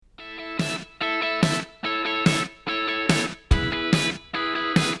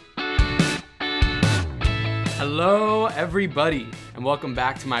everybody, and welcome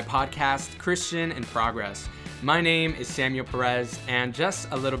back to my podcast, Christian in Progress. My name is Samuel Perez, and just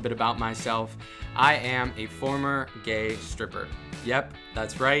a little bit about myself. I am a former gay stripper. Yep,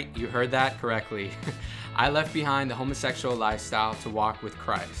 that's right, you heard that correctly. I left behind the homosexual lifestyle to walk with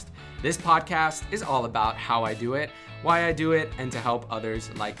Christ. This podcast is all about how I do it, why I do it, and to help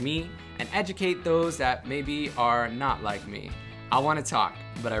others like me, and educate those that maybe are not like me. I want to talk,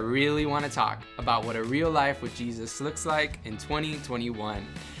 but I really want to talk about what a real life with Jesus looks like in 2021.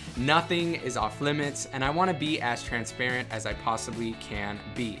 Nothing is off limits, and I want to be as transparent as I possibly can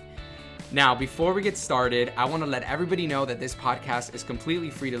be. Now, before we get started, I want to let everybody know that this podcast is completely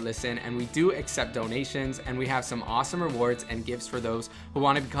free to listen, and we do accept donations, and we have some awesome rewards and gifts for those who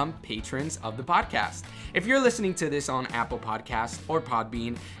want to become patrons of the podcast. If you're listening to this on Apple Podcasts or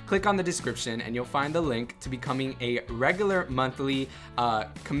Podbean, click on the description and you'll find the link to becoming a regular monthly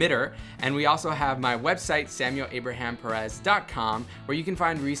committer. And we also have my website, SamuelAbrahamPerez.com, where you can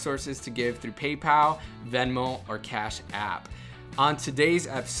find resources to give through PayPal, Venmo, or Cash App. On today's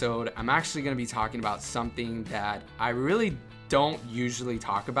episode, I'm actually going to be talking about something that I really don't usually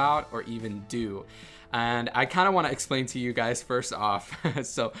talk about or even do. And I kind of want to explain to you guys first off.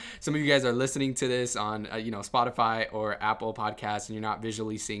 So some of you guys are listening to this on Spotify or Apple Podcasts, and you're not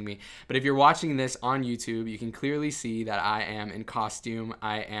visually seeing me. But if you're watching this on YouTube, you can clearly see that I am in costume.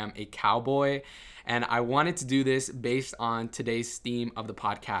 I am a cowboy. And I wanted to do this based on today's theme of the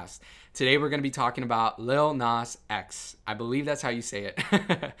podcast. Today, we're going to be talking about Lil Nas X. I believe that's how you say it.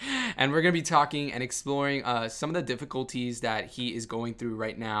 And we're going to be talking and exploring some of the difficulties that he is going through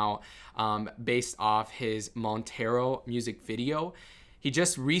right now based off his Montero music video. He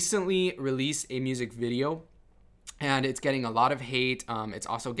just recently released a music video, and it's getting a lot of hate. It's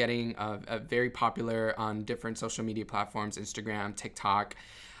also getting very popular on different social media platforms, Instagram, TikTok.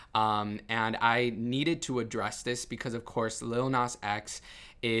 And I needed to address this because, of course, Lil Nas X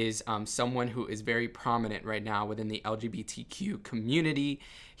is someone who is very prominent right now within the LGBTQ community.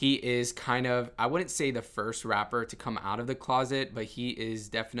 He is kind of, I wouldn't say the first rapper to come out of the closet, but he is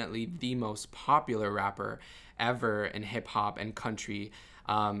definitely the most popular rapper ever in hip hop and country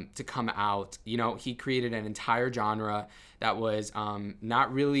to come out. You know, he created an entire genre that was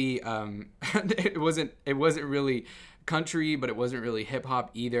not really, it wasn't really country, but it wasn't really hip hop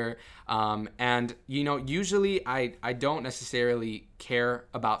either. And usually I don't necessarily care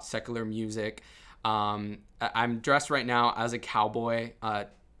about secular music. I'm dressed right now as a cowboy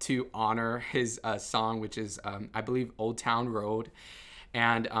to honor his song, which is I believe Old Town Road.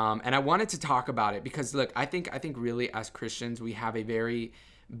 And I wanted to talk about it because look, I think really as Christians we have a very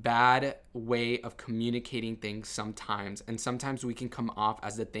bad way of communicating things sometimes, and sometimes we can come off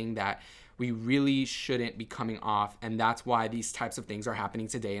as the thing that we really shouldn't be coming off, and that's why these types of things are happening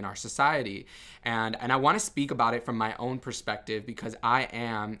today in our society. And I want to speak about it from my own perspective because I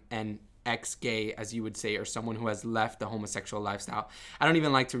am an ex-gay, as you would say, or someone who has left the homosexual lifestyle. I don't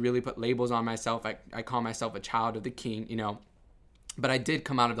even like to really put labels on myself. I call myself a child of the king, but I did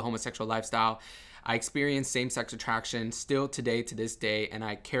come out of the homosexual lifestyle. I experience same-sex attraction still today to this day, and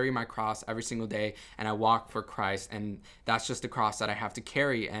I carry my cross every single day, and I walk for Christ, and that's just the cross that I have to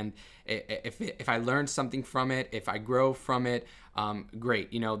carry. And if I learn something from it, if I grow from it, great.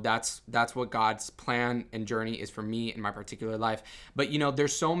 That's what God's plan and journey is for me in my particular life. But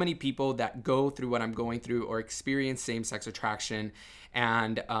there's so many people that go through what I'm going through or experience same-sex attraction,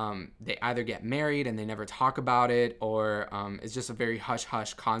 and they either get married and they never talk about it, or it's just a very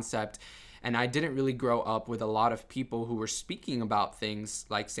hush-hush concept. And I didn't really grow up with a lot of people who were speaking about things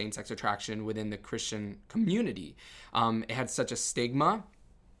like same-sex attraction within the Christian community. It had such a stigma,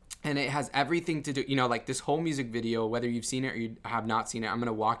 and it has everything to do, like this whole music video, whether you've seen it or you have not seen it, I'm going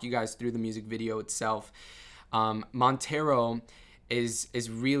to walk you guys through the music video itself. Montero is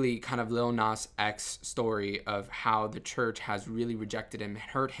really kind of Lil Nas X's story of how the church has really rejected him,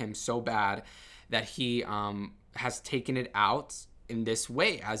 hurt him so bad that he has taken it out in this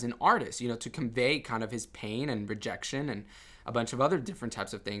way as an artist, to convey kind of his pain and rejection and a bunch of other different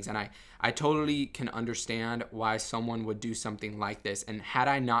types of things. And I totally can understand why someone would do something like this. And had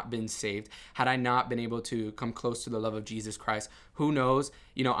I not been saved, had I not been able to come close to the love of Jesus Christ, who knows,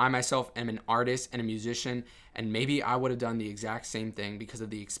 I myself am an artist and a musician, and maybe I would have done the exact same thing because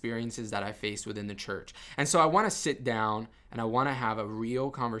of the experiences that I faced within the church. And so I want to sit down and I want to have a real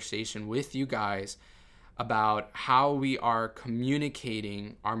conversation with you guys about how we are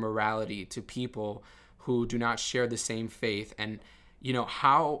communicating our morality to people who do not share the same faith, and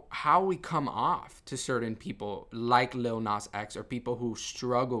how we come off to certain people like Lil Nas X, or people who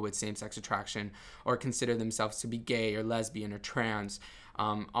struggle with same-sex attraction or consider themselves to be gay or lesbian or trans.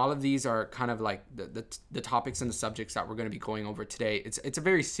 All of these are kind of like the topics and the subjects that we're going to be going over today. It's a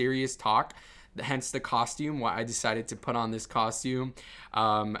very serious talk, hence the costume, why I decided to put on this costume.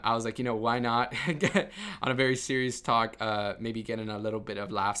 I was like, why not get on a very serious talk, maybe get in a little bit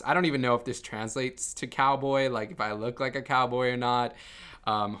of laughs. I don't even know if this translates to cowboy, like if I look like a cowboy or not.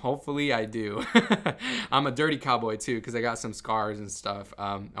 Hopefully I do. I'm a dirty cowboy too, because I got some scars and stuff.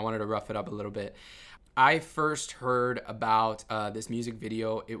 I wanted to rough it up a little bit. I first heard about this music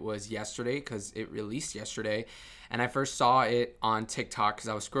video. It was yesterday, because it released yesterday. And I first saw it on TikTok because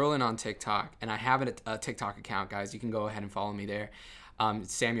I was scrolling on TikTok. And I have a TikTok account, guys. You can go ahead and follow me there.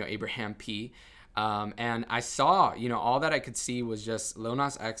 It's Samuel Abraham P. And I saw, all that I could see was just Lil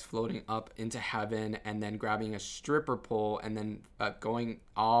Nas X floating up into heaven and then grabbing a stripper pole and then going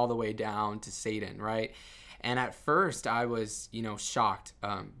all the way down to Satan, right? And at first I was, shocked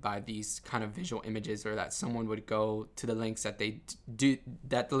by these kind of visual images, or that someone would go to the lengths that the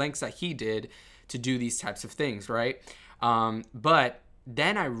lengths that he did to do these types of things, right? But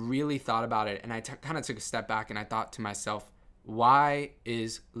then I really thought about it, and I kind of took a step back and I thought to myself, why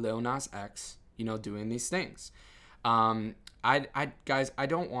is Lil Nas X, doing these things? Guys, I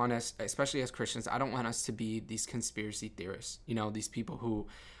don't want us, especially as Christians, I don't want us to be these conspiracy theorists, these people who,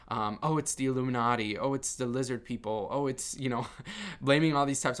 it's the Illuminati, it's the lizard people, it's, blaming all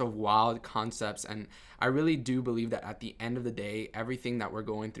these types of wild concepts. And I really do believe that at the end of the day, everything that we're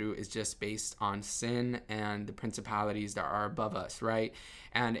going through is just based on sin and the principalities that are above us, right?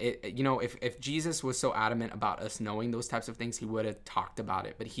 And if Jesus was so adamant about us knowing those types of things, he would have talked about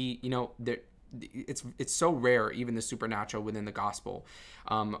it. But it's so rare, even the supernatural within the gospel.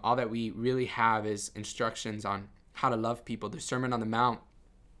 All that we really have is instructions on how to love people. The Sermon on the Mount,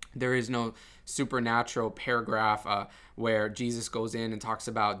 there is no supernatural paragraph where Jesus goes in and talks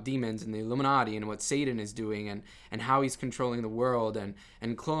about demons and the Illuminati and what Satan is doing and how he's controlling the world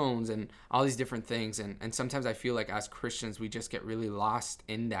and clones and all these different things. And sometimes I feel like as Christians, we just get really lost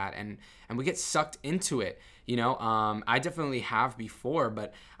in that and we get sucked into it. I definitely have before,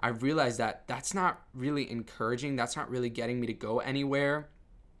 but I've realized that that's not really encouraging. That's not really getting me to go anywhere.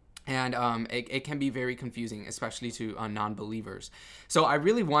 And it can be very confusing, especially to non-believers. So I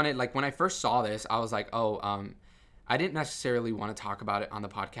really wanted, like, when I first saw this, I was like, I didn't necessarily want to talk about it on the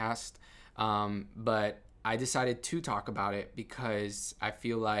podcast, but I decided to talk about it because I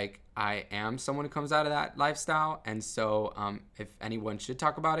feel like I am someone who comes out of that lifestyle. And so if anyone should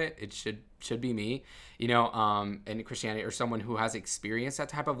talk about it, it should be me, in Christianity, or someone who has experienced that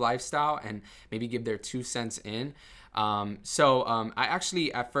type of lifestyle and maybe give their 2 cents in. I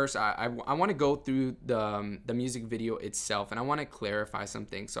actually, at first, I want to go through the music video itself, and I want to clarify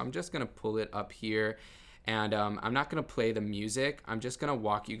something. So I'm just going to pull it up here, and I'm not going to play the music. I'm just going to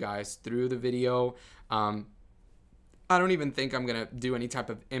walk you guys through the video. I don't even think I'm going to do any type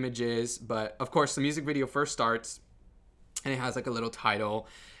of images, but of course the music video first starts and it has like a little title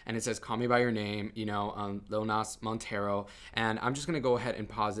and it says "Call Me by Your Name," Lil Nas Montero, and I'm just going to go ahead and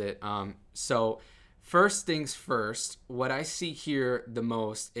pause it. So first things first, what I see here the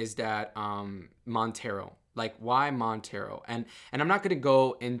most is that Montero. Like, why Montero? And I'm not going to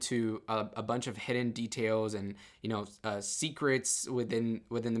go into a bunch of hidden details and secrets within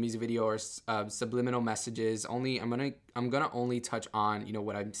the music video or subliminal messages. I'm gonna only touch on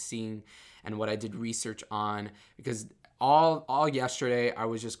what I'm seeing and what I did research on, because all yesterday I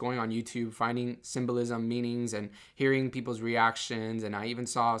was just going on YouTube, finding symbolism, meanings, and hearing people's reactions, and I even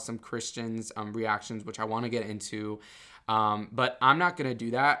saw some Christians' reactions, which I want to get into. But I'm not going to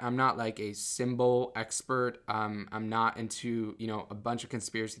do that. I'm not like a symbol expert. I'm not into, a bunch of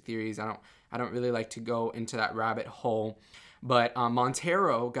conspiracy theories. I don't really like to go into that rabbit hole. But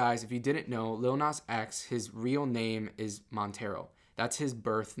Montero, guys, if you didn't know, Lil Nas X, his real name is Montero. That's his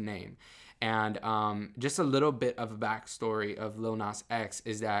birth name. And just a little bit of a backstory of Lil Nas X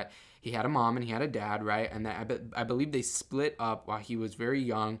is that he had a mom and he had a dad, right? And that I believe they split up while he was very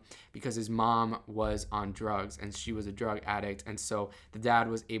young because his mom was on drugs and she was a drug addict. And so the dad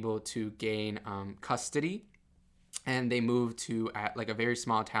was able to gain custody, and they moved to like a very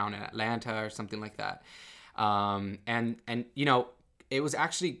small town in Atlanta or something like that. It was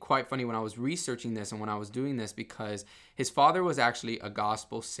actually quite funny when I was researching this and when I was doing this, because his father was actually a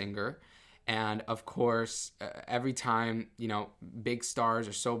gospel singer. And of course, every time, big stars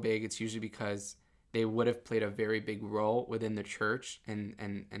are so big, it's usually because they would have played a very big role within the church and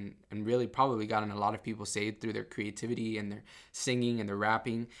really probably gotten a lot of people saved through their creativity and their singing and their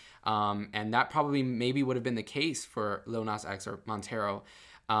rapping. And that probably maybe would have been the case for Lil Nas X or Montero.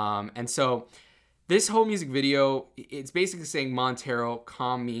 And so this whole music video, it's basically saying, Montero,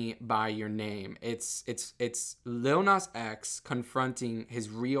 call me by your name. It's Lil Nas X confronting his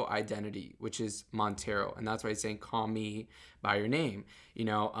real identity, which is Montero, and that's why he's saying, call me by your name.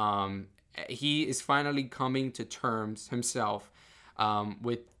 He is finally coming to terms himself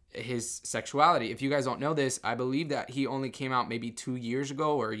with his sexuality. If you guys don't know this, I believe that he only came out maybe 2 years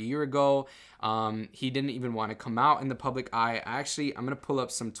ago or a year ago. He didn't even want to come out in the public eye. I'm going to pull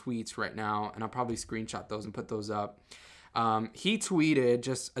up some tweets right now, and I'll probably screenshot those and put those up. He tweeted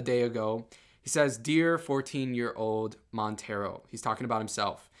just a day ago. He says, "Dear 14-year-old Montero," he's talking about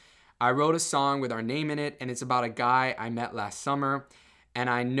himself. "I wrote a song with our name in it, and it's about a guy I met last summer. And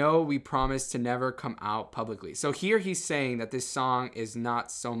I know we promised to never come out publicly." So here he's saying that this song is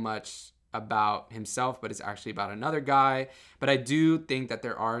not so much about himself, but it's actually about another guy. But I do think that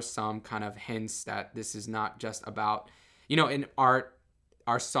there are some kind of hints that this is not just about, in art,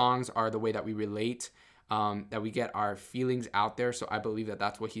 our songs are the way that we relate, that we get our feelings out there. So I believe that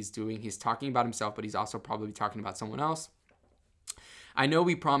that's what he's doing. He's talking about himself, but he's also probably talking about someone else. "I know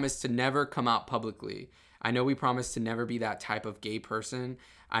we promised to never come out publicly. I know we promised to never be that type of gay person.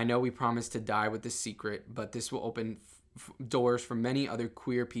 I know we promised to die with the secret, but this will open doors for many other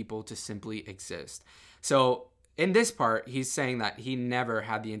queer people to simply exist." So in this part, he's saying that he never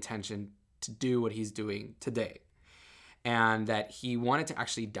had the intention to do what he's doing today, and that he wanted to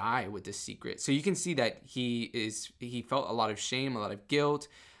actually die with this secret. So you can see that he felt a lot of shame, a lot of guilt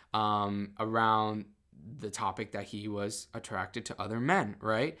around the topic that he was attracted to other men,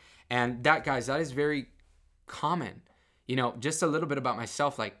 right? And that, guys, that is very common. Just a little bit about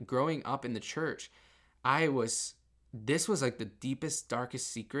myself, like growing up in the church, this was like the deepest, darkest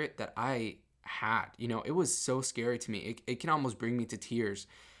secret that I had. It was so scary to me. It can almost bring me to tears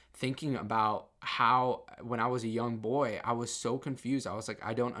thinking about how, when I was a young boy, I was so confused. I was like,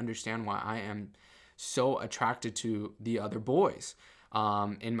 I don't understand why I am so attracted to the other boys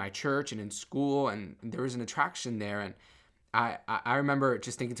in my church and in school, and there was an attraction there. And I remember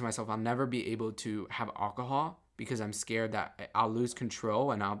just thinking to myself, I'll never be able to have alcohol because I'm scared that I'll lose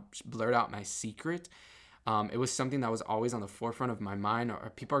control and I'll blurt out my secret. It was something that was always on the forefront of my mind.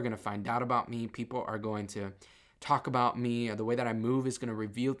 Or people are going to find out about me. People are going to talk about me. Or the way that I move is going to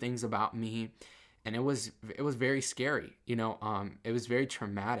reveal things about me. And it was very scary. It was very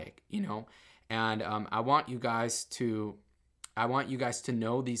traumatic. And I want you guys to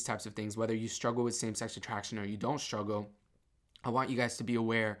know these types of things, whether you struggle with same-sex attraction or you don't struggle. I want you guys to be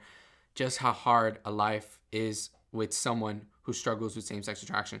aware just how hard a life is with someone who struggles with same-sex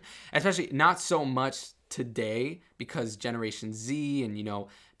attraction, especially not so much today because Generation Z and,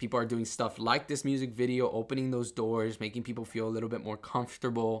 people are doing stuff like this music video, opening those doors, making people feel a little bit more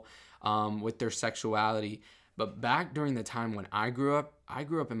comfortable with their sexuality. But back during the time when I grew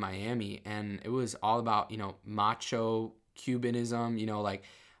up in Miami, and it was all about, macho Cubanism, like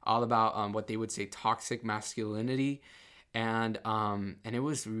all about what they would say toxic masculinity. And it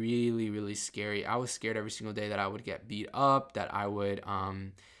was really, really scary. I was scared every single day that I would get beat up, that I would,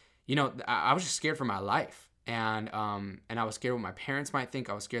 I was just scared for my life. And I was scared what my parents might think.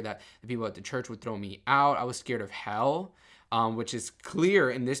 I was scared that the people at the church would throw me out. I was scared of hell, which is clear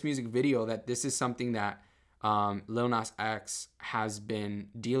in this music video that this is something that Lil Nas X has been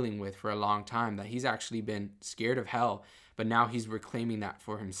dealing with for a long time, that he's actually been scared of hell, but now he's reclaiming that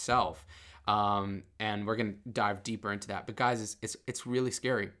for himself. And we're going to dive deeper into that. But guys, it's really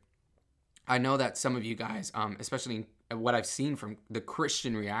scary. I know that some of you guys, especially what I've seen from the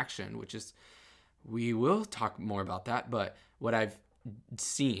Christian reaction, which is, we will talk more about that, but what I've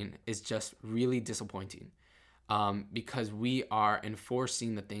seen is just really disappointing, because we are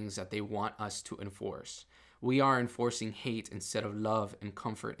enforcing the things that they want us to enforce. We are enforcing hate instead of love and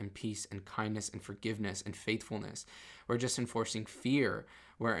comfort and peace and kindness and forgiveness and faithfulness. We're just enforcing fear.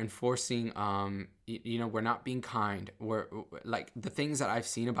 We're enforcing, we're not being kind. We're like, the things that I've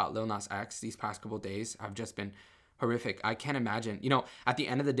seen about Lil Nas X these past couple of days have just been horrific. I can't imagine, at the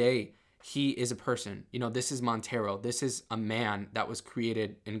end of the day, he is a person. This is Montero. This is a man that was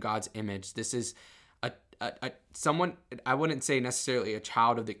created in God's image. This is someone, I wouldn't say necessarily a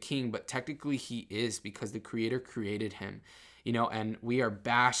child of the king, but technically he is, because the creator created him, and we are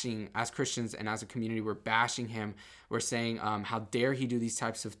bashing, as Christians and as a community, we're bashing him. We're saying, how dare he do these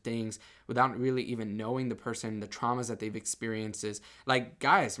types of things without really even knowing the person, the traumas that they've experienced. Like,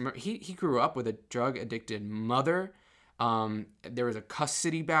 guys, remember, he grew up with a drug addicted mother. There was a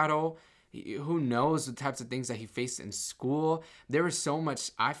custody battle. Who knows the types of things that he faced in school. There was so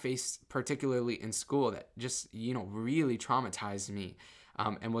much I faced, particularly in school, that just, really traumatized me,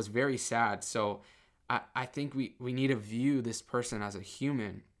 and was very sad. So I think we need to view this person as a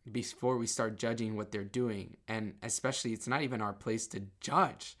human, before we start judging what they're doing. And especially, it's not even our place to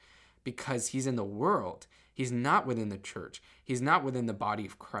judge because he's in the world. He's not within the church. He's not within the body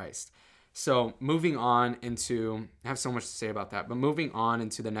of Christ. So moving on into, I have so much to say about that, but moving on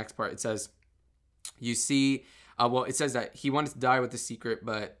into the next part, it says, you see, it says that he wanted to die with the secret,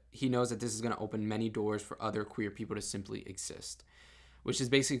 but he knows that this is going to open many doors for other queer people to simply exist, which is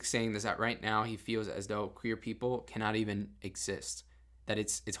basically saying this, that right now he feels as though queer people cannot even exist, that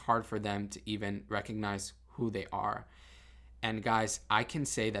it's hard for them to even recognize who they are. And guys, I can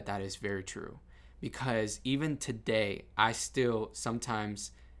say that that is very true, because even today, I still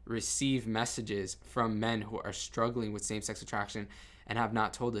sometimes receive messages from men who are struggling with same-sex attraction and have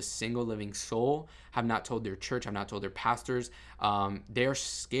not told a single living soul, have not told their church, have not told their pastors. They're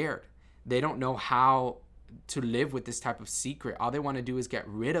scared. They don't know how to live with this type of secret. All they want to do is get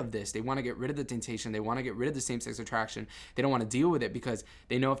rid of this. They want to get rid of the temptation. They want to get rid of the same-sex attraction. They don't want to deal with it because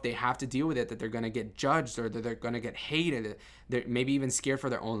they know if they have to deal with it, that they're going to get judged or that they're going to get hated. They're maybe even scared for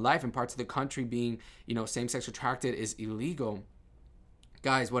their own life. In parts of the country, being, same-sex attracted is illegal.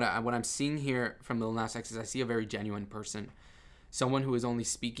 Guys, what I'm seeing here from Lil Nas X is I see a very genuine person. Someone who is only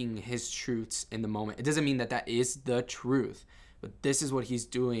speaking his truths in the moment. It doesn't mean that that is the truth, but this is what he's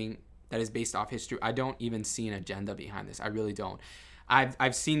doing that is based off his truth. I don't even see an agenda behind this. I really don't.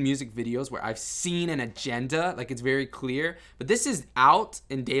 I've seen music videos where I've seen an agenda, like it's very clear, but this is out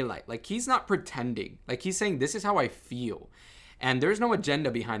in daylight. Like he's not pretending. Like he's saying, this is how I feel. And there's no agenda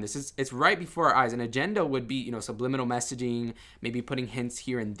behind this. It's right before our eyes. An agenda would be, subliminal messaging, maybe putting hints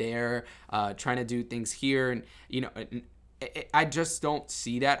here and there, trying to do things here. And, I just don't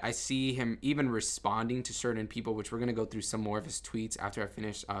see that. I see him even responding to certain people, which we're going to go through some more of his tweets after I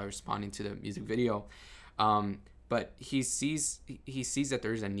finish responding to the music video. But he sees that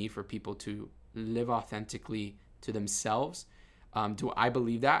there's a need for people to live authentically to themselves. Do I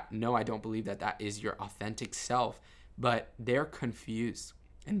believe that? No, I don't believe that that is your authentic self. But they're confused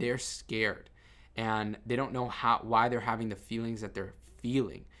and they're scared and they don't know why they're having the feelings that they're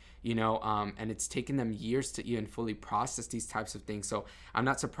feeling, and it's taken them years to even fully process these types of things. So I'm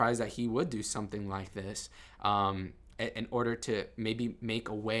not surprised that he would do something like this in order to maybe make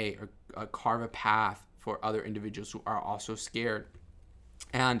a way or carve a path for other individuals who are also scared.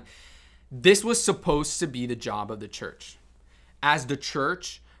 And this was supposed to be the job of the church. As the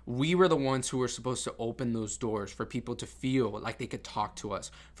church, we were the ones who were supposed to open those doors for people to feel like they could talk to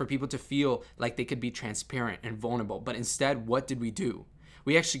us, for people to feel like they could be transparent and vulnerable. But instead, what did we do?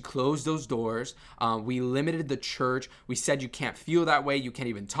 We actually closed those doors. We limited the church. We said you can't feel that way. You can't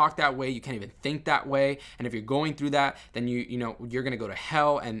even talk that way. You can't even think that way. And if you're going through that, then you're going to go to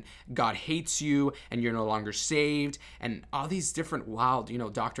hell and God hates you and you're no longer saved. And all these different wild,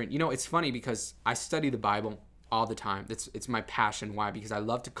 doctrine. It's funny because I study the Bible all the time. It's my passion. Why? Because I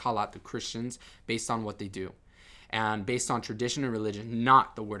love to call out the Christians based on what they do and based on tradition and religion,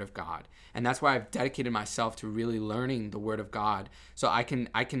 not the Word of God. And that's why I've dedicated myself to really learning the Word of God, so I can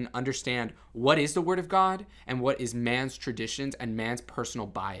understand what is the Word of God and what is man's traditions and man's personal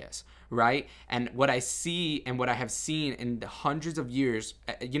bias, right? And what I see and what I have seen in the hundreds of years,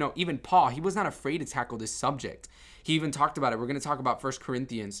 even Paul, he was not afraid to tackle this subject. He even talked about it. We're going to talk about 1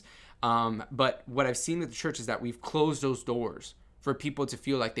 Corinthians. But what I've seen with the church is that we've closed those doors for people to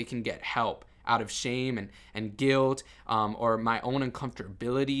feel like they can get help out of shame and guilt, or my own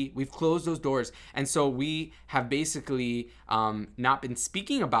uncomfortability. We've closed those doors. And so we have basically not been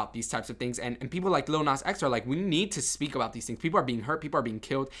speaking about these types of things. And people like Lil Nas X are like, we need to speak about these things. People are being hurt. People are being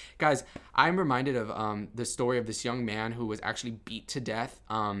killed. Guys, I'm reminded of the story of this young man who was actually beat to death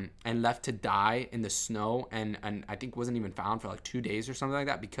and left to die in the snow. And I think wasn't even found for like 2 days or something like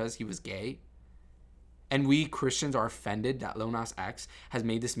that because he was gay. And we Christians are offended that Lil Nas X has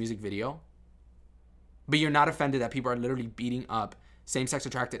made this music video. But you're not offended that people are literally beating up same-sex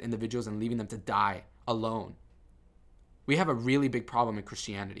attracted individuals and leaving them to die alone. We have a really big problem in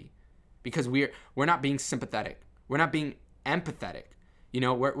Christianity because we're not being sympathetic. We're not being empathetic.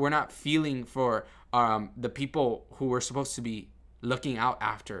 We're not feeling for the people who we're supposed to be looking out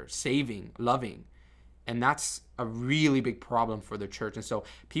after, saving, loving. And that's a really big problem for the church. And so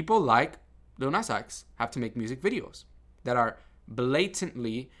people like Lil Nas X have to make music videos that are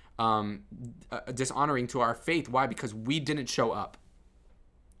blatantly dishonoring to our faith. Why? Because we didn't show up.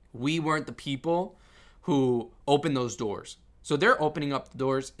 We weren't the people who opened those doors. So they're opening up the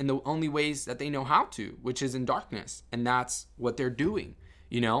doors in the only ways that they know how to, which is in darkness. And that's what they're doing,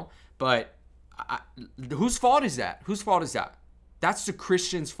 But whose fault is that? Whose fault is that? That's the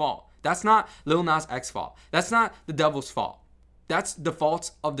Christian's fault. That's not Lil Nas X's fault. That's not the devil's fault. That's the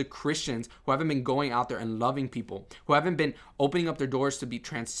faults of the Christians who haven't been going out there and loving people, who haven't been opening up their doors to be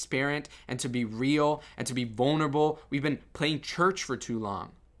transparent and to be real and to be vulnerable. We've been playing church for too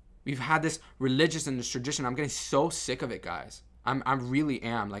long. We've had this religious and this tradition. I'm getting so sick of it, guys. I really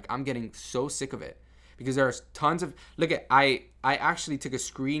am. Like, I'm getting so sick of it because there's tons of, look at, I actually took a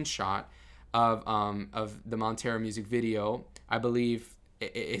screenshot of the Montero music video. I believe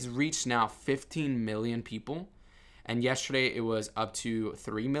it has reached now 15 million people. And yesterday it was up to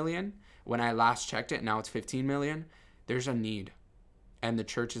 3 million. When I last checked it, now it's 15 million. There's a need. And the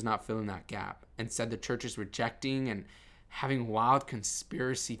church is not filling that gap. Instead, the church is rejecting and having wild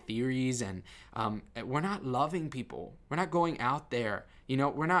conspiracy theories. And we're not loving people. We're not going out there.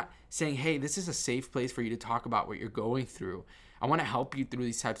 We're not saying, hey, this is a safe place for you to talk about what you're going through. I want to help you through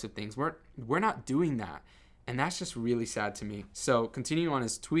these types of things. We're not doing that. And that's just really sad to me. So continuing on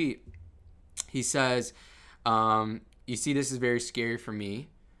his tweet, he says, you see, this is very scary for me.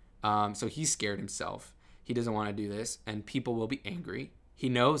 So he's scared himself. He doesn't want to do this, and people will be angry. He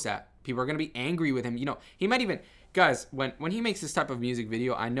knows that people are going to be angry with him. He might even, guys, when he makes this type of music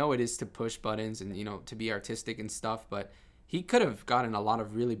video, I know it is to push buttons and, to be artistic and stuff, but he could have gotten a lot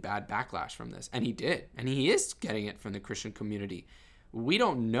of really bad backlash from this, and he did. And he is getting it from the Christian community. We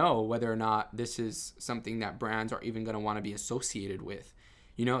don't know whether or not this is something that brands are even going to want to be associated with,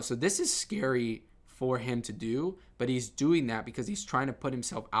 so this is scary for him to do, but he's doing that because he's trying to put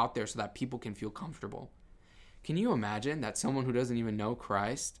himself out there so that people can feel comfortable. Can you imagine that someone who doesn't even know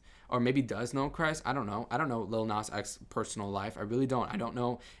Christ, or maybe does know Christ? I don't know Lil Nas X's personal life. I really don't. I don't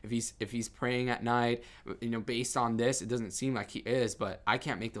know if he's praying at night. Based on this, it doesn't seem like he is, but I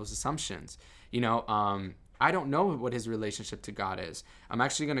can't make those assumptions. I don't know what his relationship to God is. I'm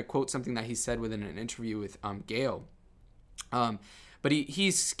actually going to quote something that he said within an interview with Gail. But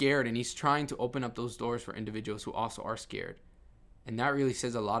he's scared, and he's trying to open up those doors for individuals who also are scared. And that really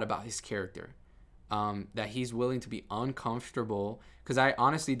says a lot about his character, that he's willing to be uncomfortable. Because I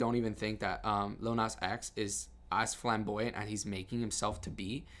honestly don't even think that Lil Nas X is as flamboyant as he's making himself to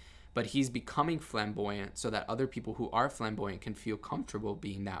be. But he's becoming flamboyant so that other people who are flamboyant can feel comfortable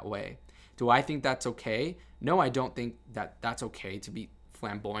being that way. Do I think that's okay? No, I don't think that that's okay to be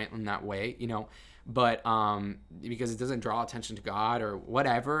flamboyant in that way, but because it doesn't draw attention to God or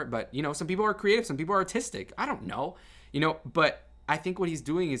whatever. But some people are creative, some people are artistic. I don't know, but I think what he's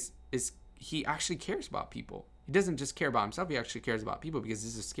doing is he actually cares about people. He doesn't just care about himself. He actually cares about people because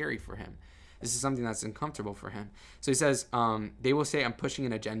this is scary for him. This is something that's uncomfortable for him. So he says, they will say I'm pushing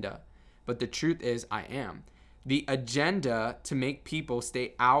an agenda, but the truth is I am. The agenda to make people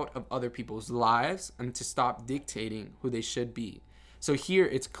stay out of other people's lives and to stop dictating who they should be. So here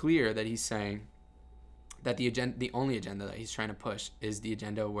it's clear that he's saying that the only agenda that he's trying to push is the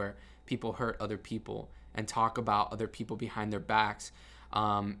agenda where people hurt other people and talk about other people behind their backs,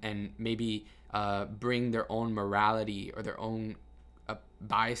 and maybe bring their own morality or their own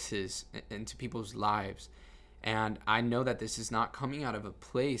biases into people's lives. And I know that this is not coming out of a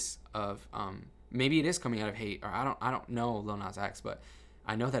place of maybe it is coming out of hate, or I don't know Lil Nas X, but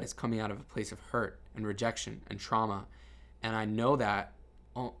I know that it's coming out of a place of hurt and rejection and trauma. And I know that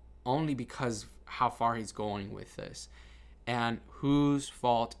only because how far he's going with this. And whose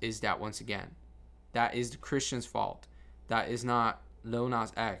fault is that once again? That is the Christian's fault. That is not Lil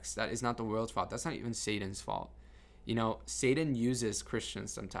Nas X. That is not the world's fault. That's not even Satan's fault. Satan uses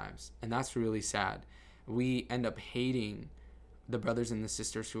Christians sometimes, and that's really sad. We end up hating the brothers and the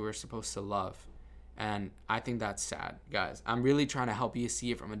sisters who we're supposed to love. And I think that's sad, guys. I'm really trying to help you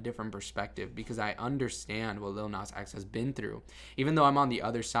see it from a different perspective because I understand what Lil Nas X has been through. Even though I'm on the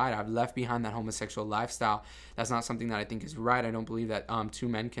other side, I've left behind that homosexual lifestyle. That's not something that I think is right. I don't believe that two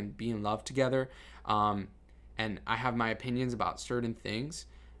men can be in love together. And I have my opinions about certain things.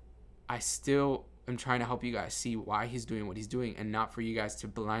 I still am trying to help you guys see why he's doing what he's doing, and not for you guys to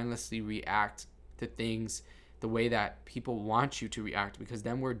blindlessly react to things the way that people want you to react, because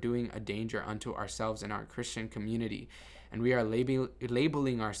then we're doing a danger unto ourselves and our Christian community, and we are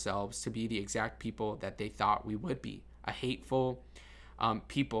labeling ourselves to be the exact people that they thought we would be, a hateful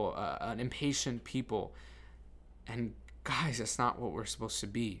people, an impatient people. And guys, that's not what we're supposed to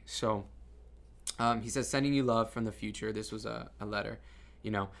be. So he says, sending you love from the future. This was a letter,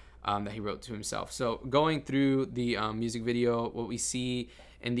 that he wrote to himself. So going through the music video, what we see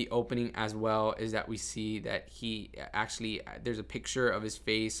in the opening as well is that we see that he actually, there's a picture of his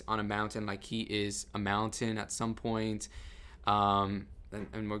face on a mountain, like he is a mountain at some point. And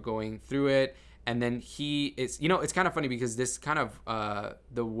we're going through it. And then it's kind of funny because this kind of,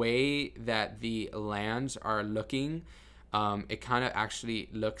 the way that the lands are looking, it kind of actually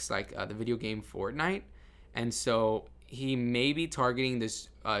looks like the video game Fortnite. And so he may be targeting this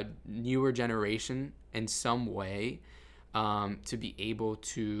newer generation in some way, to be able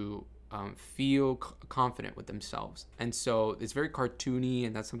to feel confident with themselves. And so it's very cartoony,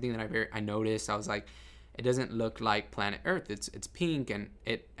 and that's something that I noticed. I was like, it doesn't look like Planet Earth. It's pink, and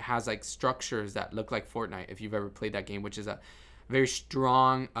it has like structures that look like Fortnite, if you've ever played that game, which is a very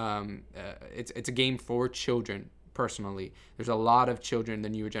strong it's a game for children. Personally, there's a lot of children in the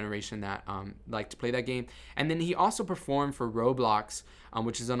newer generation that like to play that game. And then he also performed for Roblox,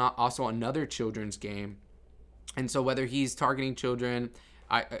 which is also another children's game. And so whether he's targeting children,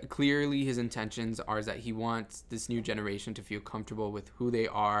 clearly his intentions are that he wants this new generation to feel comfortable with who they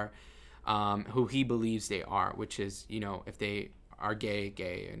are, who he believes they are, which is, if they are gay,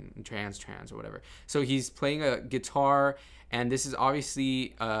 and trans, or whatever. So he's playing a guitar, and this is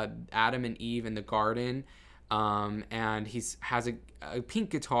obviously Adam and Eve in the garden, and he has a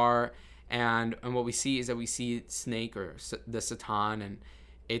pink guitar, and what we see is that we see Snake, or the Satan, and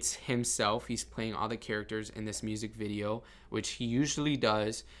it's himself. He's playing all the characters in this music video, which he usually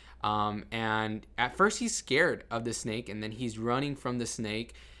does. And at first he's scared of the snake, and then he's running from the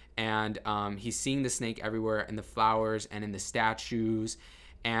snake, and he's seeing the snake everywhere in the flowers and in the statues,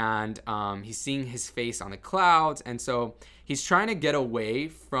 and he's seeing his face on the clouds. And so he's trying to get away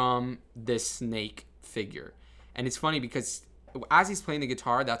from this snake figure. And it's funny because as he's playing the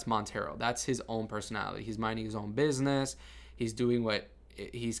guitar, that's Montero. That's his own personality. He's minding his own business. He's doing what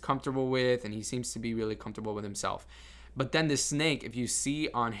he's comfortable with, and he seems to be really comfortable with himself. But then the snake, if you see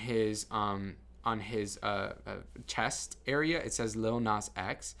on his chest area, it says Lil Nas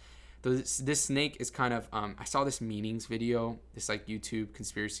X. This snake is kind of I saw this meanings video, this like YouTube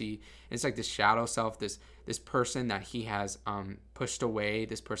conspiracy, and it's like this shadow self, this person that he has pushed away,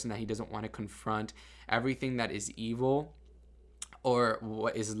 this person that he doesn't want to confront, everything that is evil or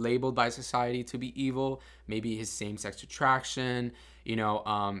what is labeled by society to be evil, maybe his same-sex attraction,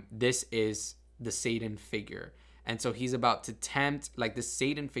 this is the Satan figure. And so he's about to tempt, like this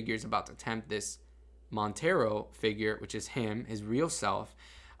Satan figure is about to tempt this Montero figure, which is him, his real self,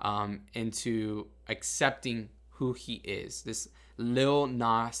 into accepting who he is, this Lil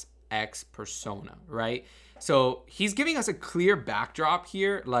Nas X persona, right? So he's giving us a clear backdrop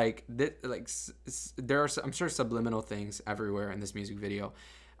here, there are, I'm sure, subliminal things everywhere in this music video.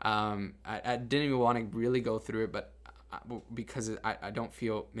 I didn't even want to really go through it, but because I don't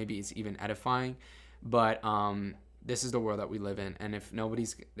feel maybe it's even edifying, but this is the world that we live in, and if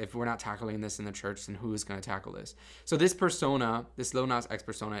we're not tackling this in the church, then who is going to tackle this? So this persona, this Lil Nas X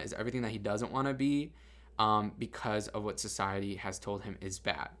persona, is everything that he doesn't want to be, because of what society has told him is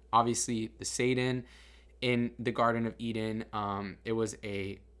bad. Obviously, the Satan in the Garden of Eden, it was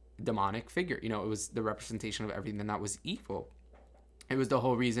a demonic figure. It was the representation of everything that was evil. It was the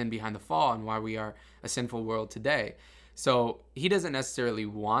whole reason behind the fall and why we are a sinful world today. So he doesn't necessarily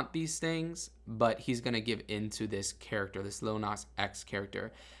want these things, but he's going to give into this character, this Lil Nas X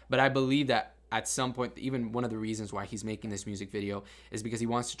character. But I believe that at some point, even one of the reasons why he's making this music video is because he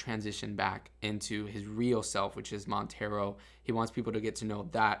wants to transition back into his real self, which is Montero. He wants people to get to know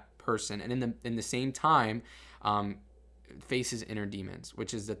that person, and in the same time, face his inner demons,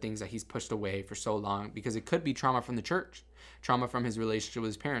 which is the things that he's pushed away for so long, because it could be trauma from the church, trauma from his relationship with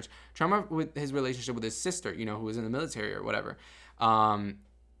his parents, trauma with his relationship with his sister, who was in the military or whatever.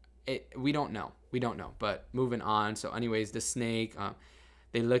 We don't know. But moving on. So anyways, the snake,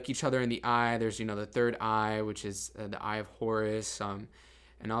 they look each other in the eye. There's, the third eye, which is the eye of Horus,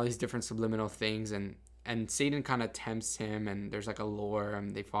 and all these different subliminal things. And Satan kind of tempts him, and there's like a lure,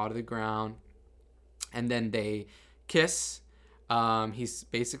 and they fall to the ground, and then they kiss. He's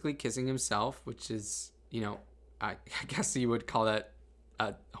basically kissing himself, which is, I guess you would call that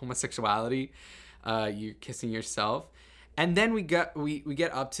homosexuality. You're kissing yourself. And then we get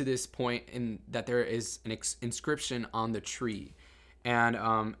up to this point in that there is an inscription on the tree. And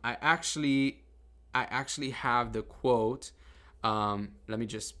I actually have the quote. Let me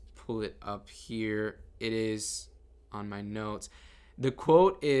just pull it up here. It is on my notes. The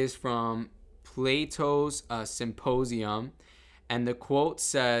quote is from Plato's Symposium, and the quote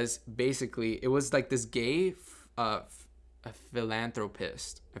says, basically, it was like this gay a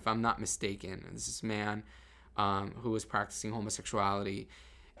philanthropist, if I'm not mistaken. This is man who was practicing homosexuality,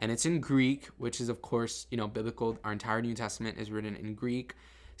 and it's in Greek, which is, of course, biblical. Our entire New Testament is written in Greek,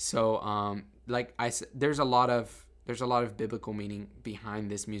 so there's a lot of biblical meaning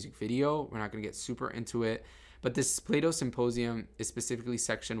behind this music video. We're not going to get super into it, but this Plato Symposium is specifically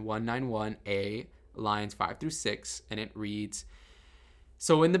section 191a, lines 5 through 6, and it reads,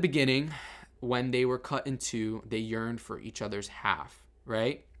 "So in the beginning, when they were cut in two, they yearned for each other's half,"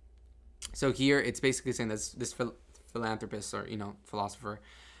 right? So here it's basically saying that this philanthropist or, philosopher.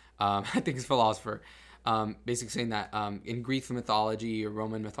 I think it's philosopher. Basically saying that in Greek mythology or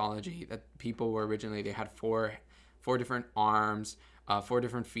Roman mythology, that people were originally, they had four different arms, 4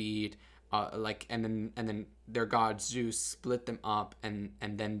 different feet, and then their god Zeus split them up, and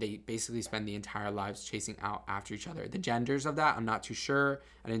then they basically spend the entire lives chasing out after each other. The genders of that, I'm not too sure.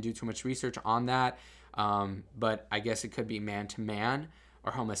 I didn't do too much research on that, but I guess it could be man to man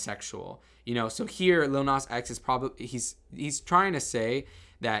or homosexual. So here Lil Nas X is probably, he's trying to say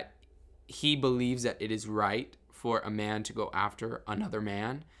that he believes that it is right for a man to go after another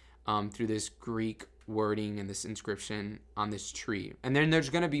man through this Greek wording and this inscription on this tree. And then there's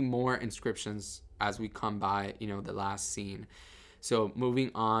going to be more inscriptions as we come by, the last scene. So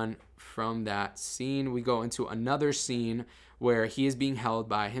moving on from that scene, we go into another scene where he is being held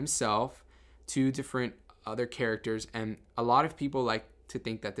by himself, 2 different other characters. And a lot of people like to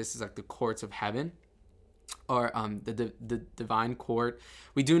think that this is like the courts of heaven, or the divine court.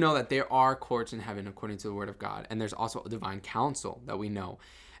 We do know that there are courts in heaven according to the word of God, and there's also a divine council that we know.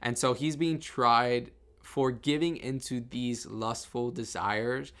 And so he's being tried for giving into these lustful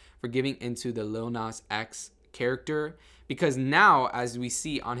desires, for giving into the Lil Nas X character, because now, as we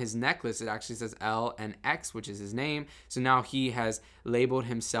see on his necklace, it actually says L and X, which is his name. So now he has labeled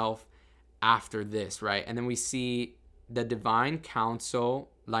himself after this, right? And then we see the divine council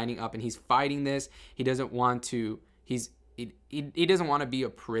lining up, and he's fighting this. He doesn't want to. He doesn't want to be a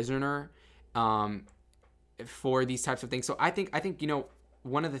prisoner for these types of things. So I think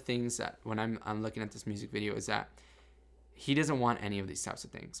one of the things that when I'm looking at this music video is that he doesn't want any of these types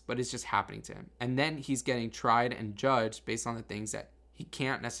of things, but it's just happening to him. And then he's getting tried and judged based on the things that he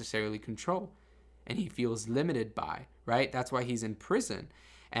can't necessarily control and he feels limited by, right? That's why he's in prison,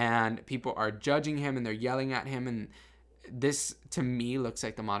 and people are judging him and they're yelling at him. And this, to me, looks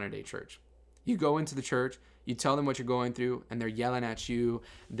like the modern day church. You go into the church, you tell them what you're going through, and they're yelling at you.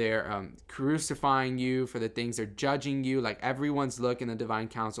 They're crucifying you for the things. They're judging you. Like, everyone's look in the divine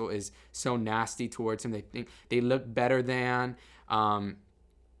council is so nasty towards him. They think they look better than. And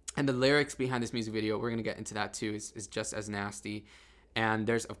the lyrics behind this music video, we're going to get into that too, is just as nasty. And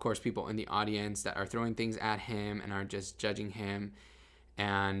there's, of course, people in the audience that are throwing things at him and are just judging him.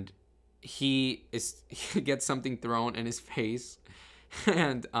 And he gets something thrown in his face.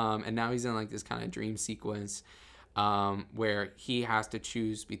 And now he's in like this kind of dream sequence where he has to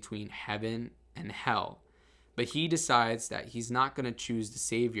choose between heaven and hell. But he decides that he's not going to choose the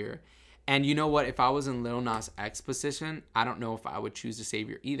Savior. And you know what? If I was in Lil Nas X position, I don't know if I would choose the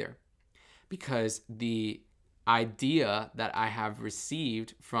Savior either. Because the idea that I have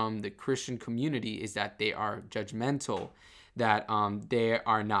received from the Christian community is that they are judgmental, that they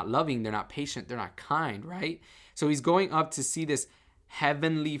are not loving, they're not patient, they're not kind, right? So he's going up to see this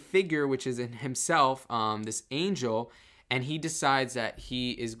heavenly figure, which is in himself, this angel, and he decides that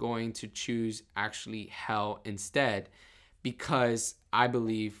he is going to choose actually hell instead, because I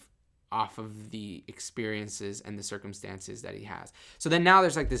believe off of the experiences and the circumstances that he has. So then now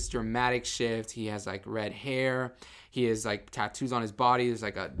there's like this dramatic shift. He has like red hair. He has like tattoos on his body. There's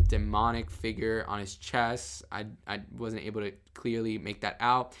like a demonic figure on his chest. I wasn't able to clearly make that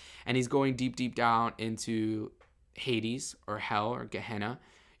out. And he's going deep down into Hades or hell or Gehenna,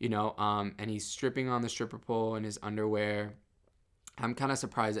 and he's stripping on the stripper pole in his underwear. I'm kind of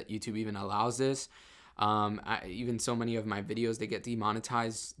surprised that YouTube even allows this. Even so many of my videos, they get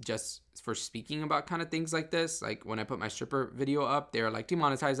demonetized just for speaking about kind of things like this. Like when I put my stripper video up, they're like,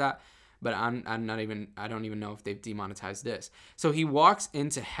 demonetize that. But I don't even know if they've demonetized this. So he walks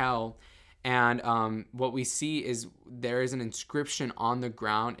into hell, and what we see is there is an inscription on the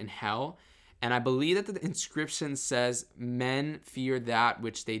ground in hell. And I believe that the inscription says, "Men fear that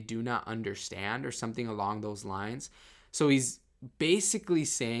which they do not understand," or something along those lines. So he's basically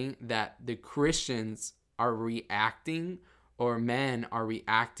saying that the Christians are reacting, or men are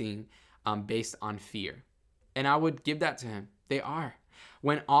reacting based on fear. And I would give that to him. They are.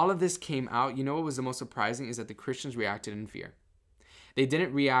 When all of this came out, what was the most surprising is that the Christians reacted in fear. They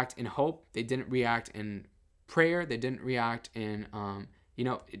didn't react in hope. They didn't react in prayer. They didn't react in,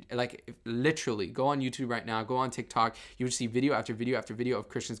 literally, go on YouTube right now, go on TikTok, you would see video after video after video of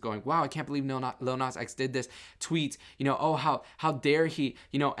Christians going, wow, I can't believe Lil Nas X did this. Tweets, oh, how dare he,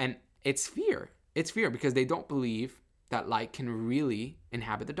 and it's fear. It's fear because they don't believe that light can really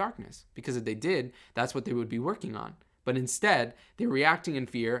inhabit the darkness. Because if they did, that's what they would be working on. But instead, they're reacting in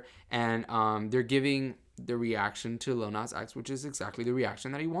fear, and they're giving the reaction to Lil Nas X, which is exactly the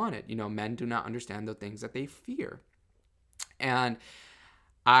reaction that he wanted. Men do not understand the things that they fear. And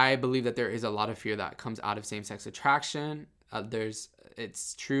I believe that there is a lot of fear that comes out of same-sex attraction.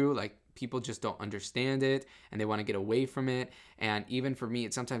 It's true, like people just don't understand it and they want to get away from it. And even for me,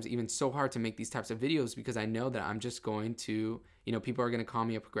 it's sometimes even so hard to make these types of videos because I know that I'm just going to, people are going to call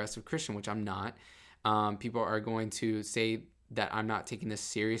me a progressive Christian, which I'm not. People are going to say that I'm not taking this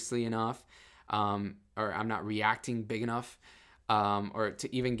seriously enough, or I'm not reacting big enough, or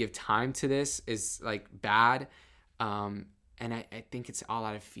to even give time to this is like bad. And I think it's all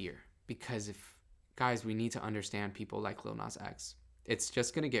out of fear, because guys, we need to understand people like Lil Nas X. It's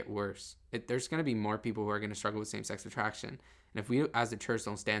just going to get worse. There's going to be more people who are going to struggle with same-sex attraction. And if we as the church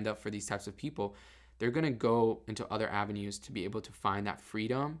don't stand up for these types of people, they're going to go into other avenues to be able to find that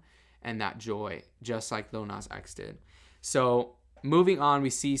freedom and that joy, just like Lil Nas X did. So moving on,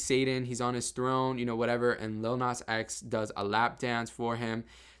 we see Satan. He's on his throne, whatever. And Lil Nas X does a lap dance for him.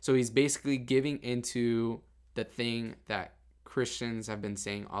 So he's basically giving into the thing that Christians have been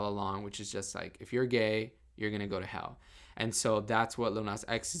saying all along, which is just like, if you're gay, you're going to go to hell. And so that's what Lil Nas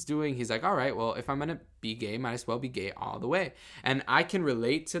X is doing. He's like, all right, well, if I'm going to be gay, might as well be gay all the way. And I can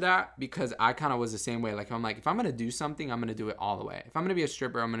relate to that because I kind of was the same way. Like, I'm like, if I'm going to do something, I'm going to do it all the way. If I'm going to be a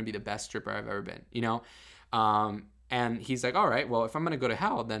stripper, I'm going to be the best stripper I've ever been, And he's like, all right, well, if I'm going to go to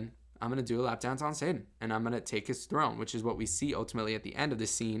hell, then I'm going to do a lap dance on Satan and I'm going to take his throne, which is what we see ultimately at the end of the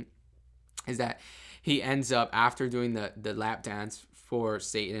scene, is that he ends up, after doing the lap dance for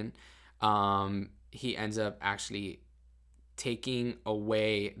Satan, he ends up actually taking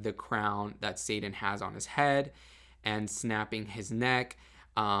away the crown that Satan has on his head and snapping his neck.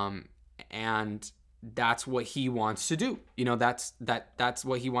 And that's what he wants to do. That's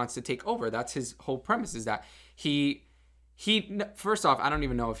what he wants to take over. That's his whole premise, is that he first off, I don't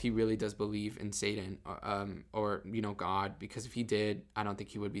even know if he really does believe in Satan, or God, because if he did, I don't think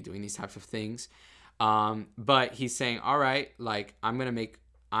he would be doing these types of things. But he's saying, all right, like, I'm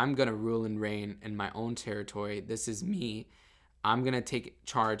gonna rule and reign in my own territory. This is me. I'm gonna take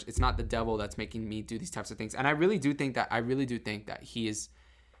charge. It's not the devil that's making me do these types of things. And I really do think that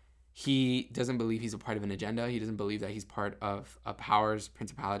he doesn't believe he's a part of an agenda. He doesn't believe that he's part of powers,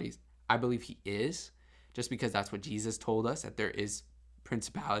 principalities. I believe he is, just because that's what Jesus told us, that there is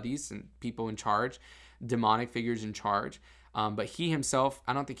principalities and people in charge, demonic figures in charge. But he himself,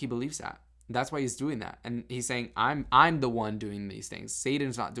 I don't think he believes that. That's why he's doing that. And he's saying, I'm the one doing these things.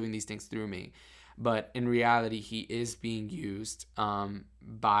 Satan's not doing these things through me. But in reality, he is being used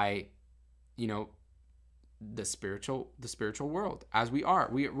by, the spiritual world, as we are.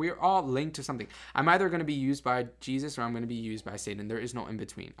 We're all linked to something. I'm either going to be used by Jesus or I'm going to be used by Satan. There is no in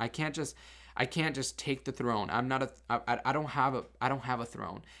between. I can't just take the throne. I don't have a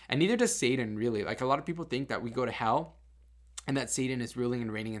throne. And neither does Satan, really. Like, a lot of people think that we go to hell and that Satan is ruling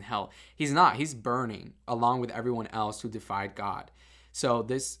and reigning in hell. He's not. He's burning along with everyone else who defied God. So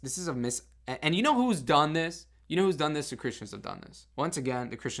this is a and you know who's done this? The Christians have done this. Once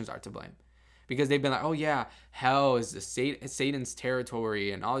again, the Christians are to blame, because they've been like, oh yeah, hell is Satan's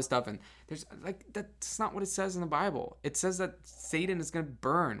territory and all this stuff. And there's like, that's not what it says in the Bible. It says that Satan is going to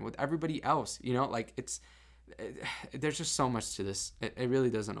burn with everybody else. There's just so much to this. It really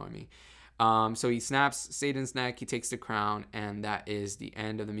does annoy me. So he snaps Satan's neck, he takes the crown, and that is the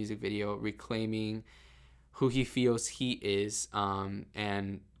end of the music video, reclaiming who he feels he is,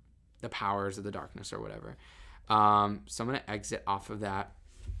 and the powers of the darkness or whatever. So I'm going to exit off of that,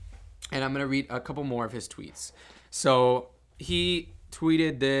 and I'm going to read a couple more of his tweets. So he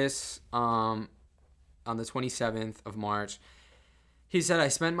tweeted this on the 27th of March. He said, I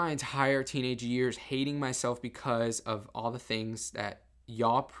spent my entire teenage years hating myself because of all the things that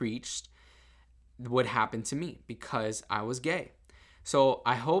y'all preached would happen to me because I was gay. So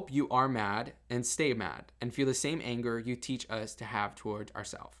I hope you are mad and stay mad and feel the same anger you teach us to have toward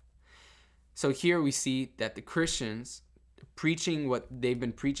ourselves. So here we see that the Christians preaching what they've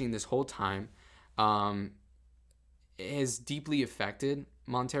been preaching this whole time has deeply affected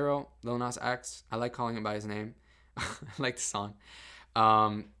Montero, Lil Nas X. I like calling him by his name. I like the song.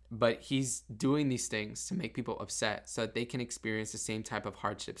 But he's doing these things to make people upset so that they can experience the same type of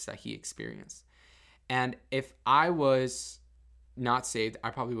hardships that he experienced. And if I was not saved,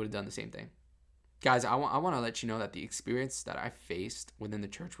 I probably would have done the same thing. Guys, I want to let you know that the experience that I faced within the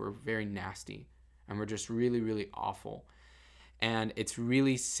church were very nasty and were just really, really awful. And it's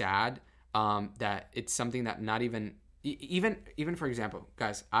really sad that it's something that not even for example,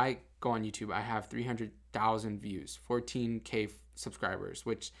 guys, I go on YouTube. I have 300,000 views, 14K subscribers,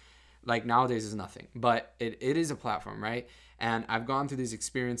 which like nowadays is nothing, but it is a platform, right? And I've gone through these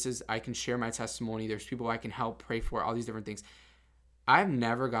experiences. I can share my testimony. There's people I can help, pray for, all these different things. I've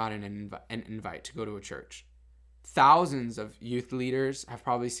never gotten an invite to go to a church. Thousands of youth leaders have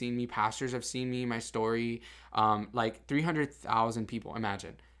probably seen me. Pastors have seen me, my story. Like 300,000 people,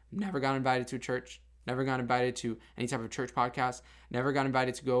 imagine. never got invited to a church, never got invited to any type of church podcast, never got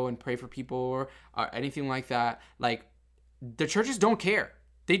invited to go and pray for people or anything like that. Like, the churches don't care.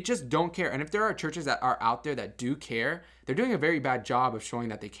 They just don't care. And if there are churches that are out there that do care, they're doing a very bad job of showing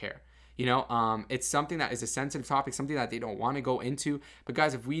that they care. It's something that is a sensitive topic, something that they don't want to go into. But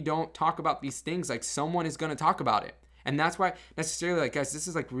guys, if we don't talk about these things, like, someone is going to talk about it. And that's why necessarily, like, guys, this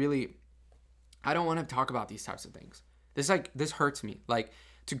is like really, I don't want to talk about these types of things. This hurts me. Like,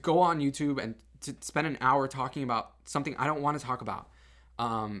 to go on YouTube and to spend an hour talking about something I don't want to talk about.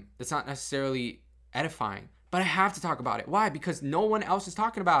 It's not necessarily edifying, but I have to talk about it. Why? Because no one else is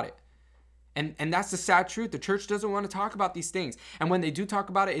talking about it. And that's the sad truth. The church doesn't want to talk about these things. And when they do talk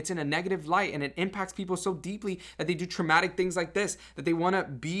about it, it's in a negative light, and it impacts people so deeply that they do traumatic things like this, that they want to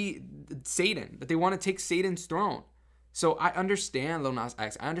be Satan, that they want to take Satan's throne. So I understand Lil Nas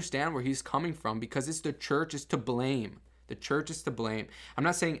X. I understand where he's coming from, because it's the church is to blame. The church is to blame. I'm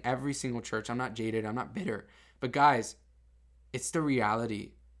not saying every single church. I'm not jaded. I'm not bitter. But guys, it's the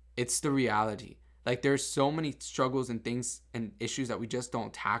reality. It's the reality. Like, there's so many struggles and things and issues that we just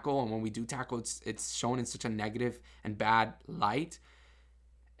don't tackle. And when we do tackle, it's shown in such a negative and bad light.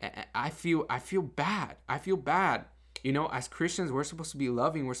 I feel bad. I feel bad. As Christians, we're supposed to be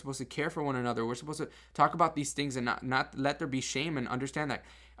loving. We're supposed to care for one another. We're supposed to talk about these things and not let there be shame, and understand that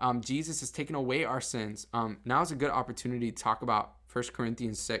Jesus has taken away our sins. Now is a good opportunity to talk about 1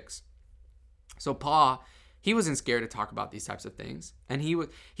 Corinthians 6. So Paul, he wasn't scared to talk about these types of things. And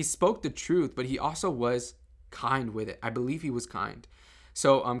he spoke the truth, but he also was kind with it. I believe he was kind.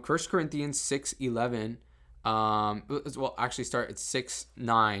 So 1 Corinthians 6:11, actually start at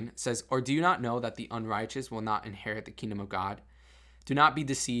 6:9, says, "Or do you not know that the unrighteous will not inherit the kingdom of God? Do not be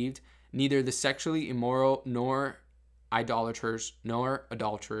deceived. Neither the sexually immoral, nor idolaters, nor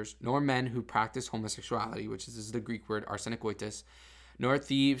adulterers, nor men who practice homosexuality," which is the Greek word arsenokoitos, "nor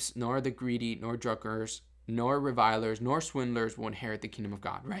thieves, nor the greedy, nor drunkards, nor revilers, nor swindlers will inherit the kingdom of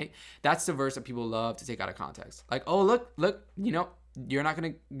God," right? That's the verse that people love to take out of context. Like, oh, look, you're not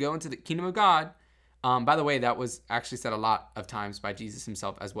going to go into the kingdom of God. By the way, that was actually said a lot of times by Jesus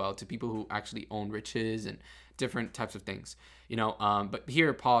himself as well, to people who actually own riches and different types of things, but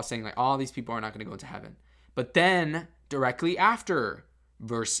here Paul is saying, like, all these people are not going to go into heaven. But then directly after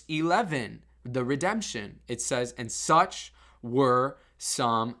verse 11, the redemption, it says, "And such were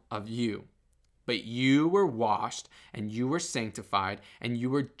some of you. But you were washed, and you were sanctified, and you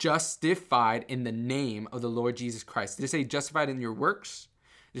were justified in the name of the Lord Jesus Christ." Did it say justified in your works?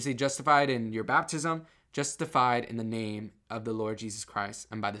 Did it say justified in your baptism? Justified in the name of the Lord Jesus Christ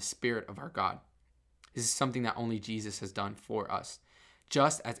and by the Spirit of our God. This is something that only Jesus has done for us.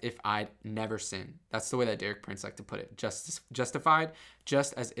 Just as if I'd never sinned. That's the way that Derek Prince liked to put it. Justified,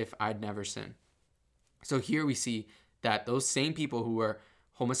 just as if I'd never sinned. So here we see that those same people who were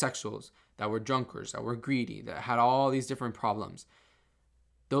homosexuals, that were drunkards, that were greedy, that had all these different problems,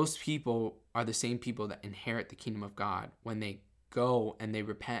 those people are the same people that inherit the kingdom of God when they go and they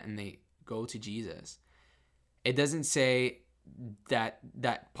repent and they go to Jesus. It doesn't say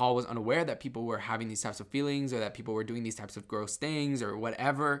that Paul was unaware that people were having these types of feelings, or that people were doing these types of gross things or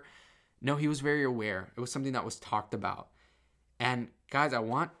whatever. No, he was very aware. It was something that was talked about. And guys, I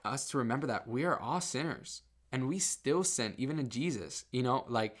want us to remember that we are all sinners, and we still sin, even in Jesus.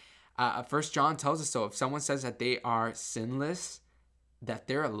 First John tells us so. If someone says that they are sinless, that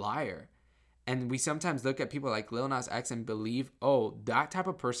they're a liar. And we sometimes look at people like Lil Nas X and believe, oh, that type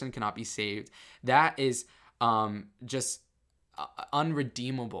of person cannot be saved. That is just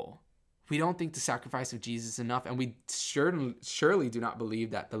unredeemable. We don't think the sacrifice of Jesus is enough, and we surely do not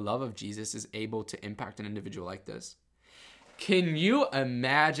believe that the love of Jesus is able to impact an individual like this. Can you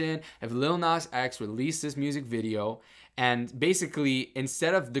imagine if Lil Nas X released this music video, and basically,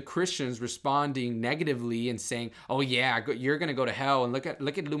 instead of the Christians responding negatively and saying, "Oh yeah, you're gonna go to hell," and look at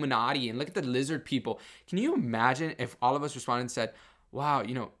Illuminati and look at the lizard people, can you imagine if all of us responded and said, "Wow,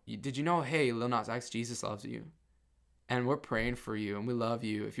 did you know? Hey, Lil Nas X, Jesus loves you, and we're praying for you, and we love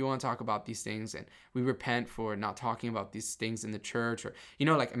you. If you want to talk about these things, and we repent for not talking about these things in the church," or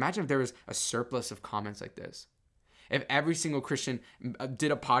imagine if there was a surplus of comments like this. If every single Christian did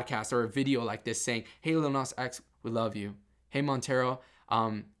a podcast or a video like this saying, "Hey, Lil Nas X, we love you. Hey, Montero,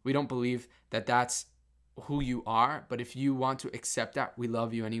 we don't believe that that's who you are, but if you want to accept that, we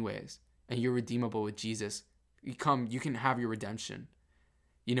love you anyways. And you're redeemable with Jesus. You can have your redemption."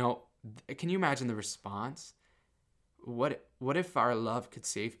 Can you imagine the response? What if our love could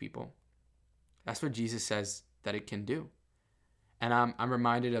save people? That's what Jesus says that it can do. And I'm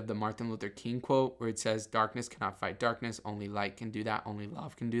reminded of the Martin Luther King quote where it says, "Darkness cannot fight darkness. Only light can do that. Only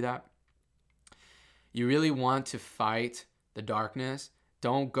love can do that." You really want to fight the darkness,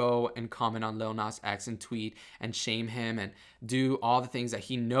 Don't go and comment on Lil Nas X and tweet and shame him and do all the things that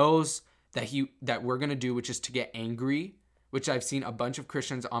he knows that we're gonna do, which is to get angry, which I've seen a bunch of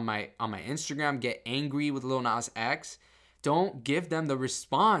Christians on my Instagram get angry with Lil Nas X. Don't give them the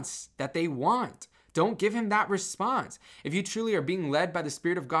response that they want. Don't give him that response. If you truly are being led by the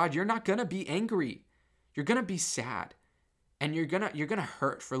Spirit of God, you're not gonna be angry. You're gonna be sad. And you're gonna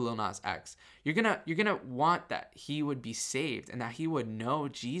hurt for Lil Nas X. You're gonna want that he would be saved and that he would know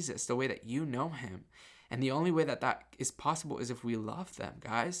Jesus the way that you know him. And the only way that is possible is if we love them,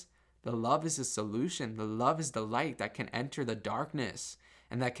 guys. The love is the solution. The love is the light that can enter the darkness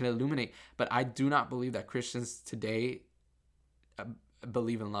and that can illuminate. But I do not believe that Christians today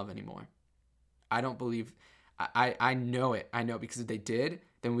believe in love anymore. I don't believe. I know it. I know, because if they did,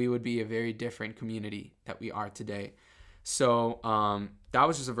 then we would be a very different community that we are today. So that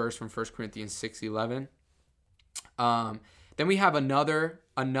was just a verse from 1 Corinthians 6:11. Then we have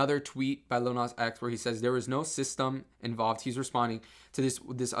another tweet by Lil Nas X where he says there was no system involved. He's responding to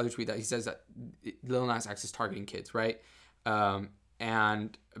this other tweet that he says that Lil Nas X is targeting kids, right?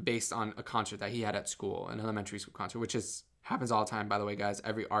 And based on a concert that he had at school, an elementary school concert, which happens all the time, by the way, guys.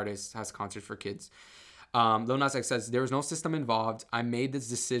 Every artist has concerts for kids. Lil Nas X says, there was no system involved. I made this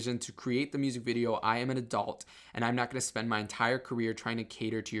decision to create the music video. I am an adult, and I'm not going to spend my entire career trying to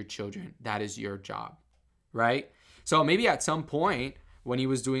cater to your children. That is your job, right? So maybe at some point when he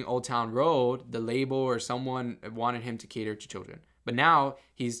was doing Old Town Road, the label or someone wanted him to cater to children. But now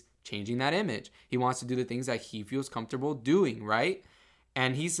he's changing that image. He wants to do the things that he feels comfortable doing, right?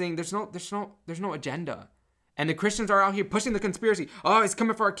 And he's saying there's no agenda. And the Christians are out here pushing the conspiracy. Oh, he's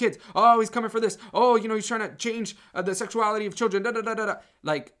coming for our kids. Oh, he's coming for this. Oh, he's trying to change the sexuality of children. Da, da, da, da, da.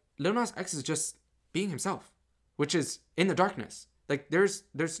 Like, Lil Nas X is just being himself, which is in the darkness. Like, there's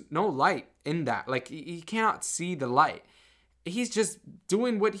no light in that. Like, he cannot see the light. He's just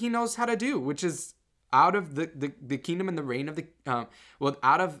doing what he knows how to do, which is out of the kingdom and the reign of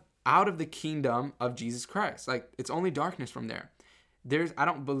out of the kingdom of Jesus Christ. Like, it's only darkness from there. I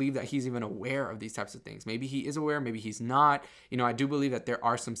don't believe that he's even aware of these types of things. Maybe he is aware, maybe he's not. I do believe that there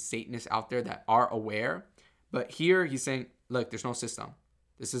are some Satanists out there that are aware. But here he's saying, look, there's no system.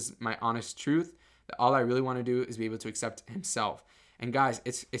 This is my honest truth. That all I really want to do is be able to accept himself. And guys,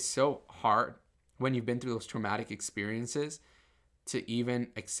 it's so hard when you've been through those traumatic experiences to even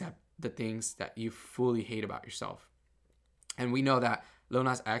accept the things that you fully hate about yourself. And we know that Lil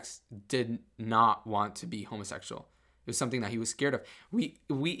Nas X did not want to be homosexual. It was something that he was scared of. We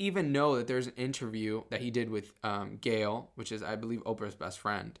even know that there's an interview that he did with Gayle, which is, I believe, Oprah's best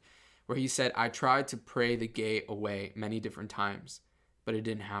friend, where he said, I tried to pray the gay away many different times, but it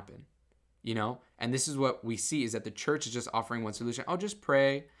didn't happen. And this is what we see, is that the church is just offering one solution. Oh, just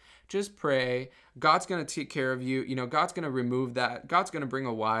pray. Just pray. God's going to take care of you. God's going to remove that. God's going to bring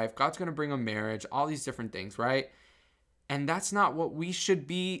a wife. God's going to bring a marriage. All these different things, right? And that's not what we should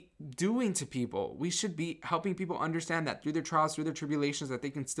be doing to people. We should be helping people understand that through their trials, through their tribulations, that they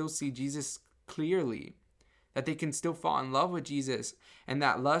can still see Jesus clearly, that they can still fall in love with Jesus, and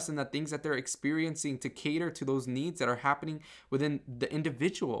that lust and the things that they're experiencing to cater to those needs that are happening within the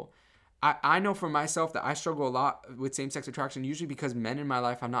individual. I know for myself that I struggle a lot with same-sex attraction, usually because men in my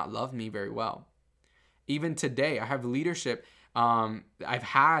life have not loved me very well. Even today, I have leadership. I've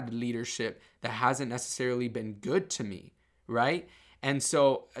had leadership that hasn't necessarily been good to me. Right? And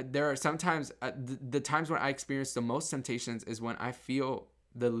so there are sometimes the times when I experience the most temptations is when I feel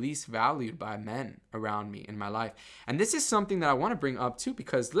the least valued by men around me in my life. And this is something that I want to bring up too,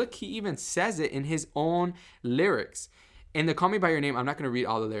 because look, he even says it in his own lyrics. In the Call Me By Your Name, I'm not going to read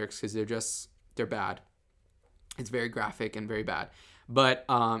all the lyrics because they're bad. It's very graphic and very bad. But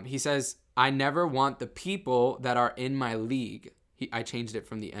he says, I never want the people that are in my league. I changed it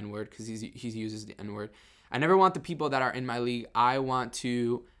from the N-word because he uses the N-word. I never want the people that are in my league. I want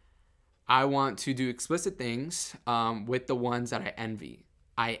to do explicit things with the ones that I envy.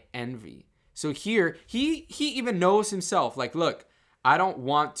 I envy. So here, he even knows himself. Like, look, I don't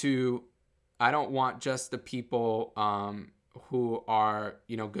want just the people who are,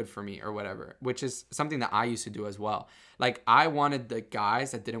 good for me or whatever, which is something that I used to do as well. Like, I wanted the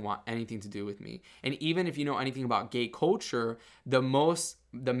guys that didn't want anything to do with me. And even if you know anything about gay culture, the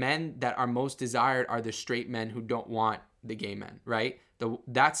men that are most desired are the straight men who don't want the gay men, right?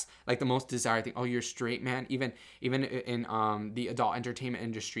 That's like the most desired thing. Oh, you're straight, man. Even in the adult entertainment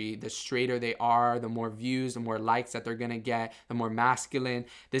industry, the straighter they are, the more views, the more likes that they're gonna get, the more masculine.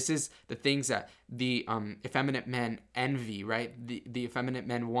 This is the things that the effeminate men envy, right? The effeminate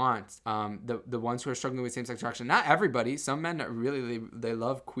men want. The ones who are struggling with same-sex attraction. Not everybody. Some men really they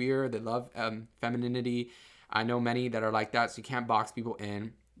love queer. They love femininity. I know many that are like that, so you can't box people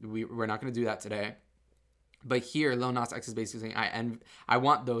in. We're not going to do that today. But here, Lil Nas X is basically saying, I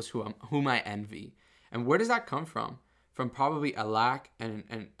want those whom I envy. And where does that come from? From probably a lack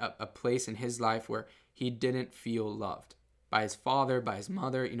and a place in his life where he didn't feel loved by his father, by his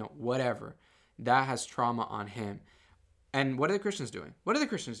mother, whatever. That has trauma on him. And what are the Christians doing?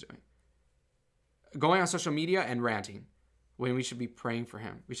 Going on social media and ranting when we should be praying for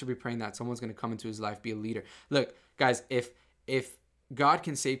him. We should be praying that someone's going to come into his life, be a leader. Look, guys, if God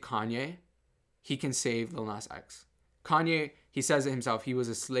can save Kanye, he can save Lil Nas X. Kanye, he says it himself, he was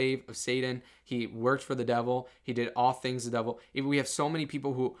a slave of Satan. He worked for the devil. He did all things the devil. We have so many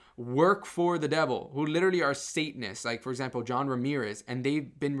people who work for the devil, who literally are Satanists, like, for example, John Ramirez, and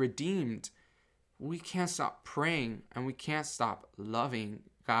they've been redeemed. We can't stop praying, and we can't stop loving.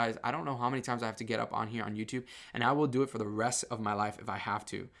 Guys, I don't know how many times I have to get up on here on YouTube, and I will do it for the rest of my life if I have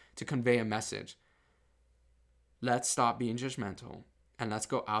to convey a message. Let's stop being judgmental, and let's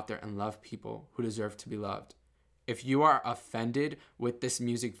go out there and love people who deserve to be loved. If you are offended with this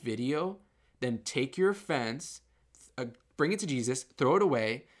music video, then take your offense, bring it to Jesus, throw it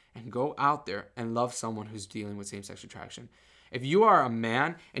away, and go out there and love someone who's dealing with same-sex attraction. If you are a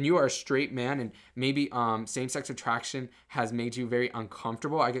man and you are a straight man and maybe same-sex attraction has made you very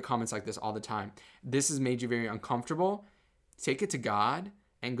uncomfortable, I get comments like this all the time. This has made you very uncomfortable. Take it to God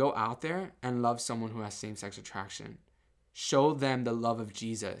and go out there and love someone who has same-sex attraction. Show them the love of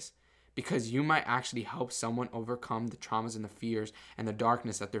Jesus, because you might actually help someone overcome the traumas and the fears and the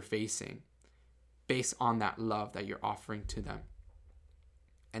darkness that they're facing based on that love that you're offering to them.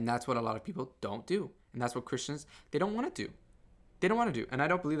 And that's what a lot of people don't do. And that's what Christians, they don't want to do. They don't want to do. And I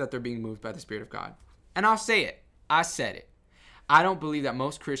don't believe that they're being moved by the Spirit of God. And I'll say it. I said it. I don't believe that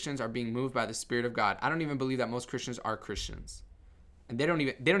most Christians are being moved by the Spirit of God. I don't even believe that most Christians are Christians. And they don't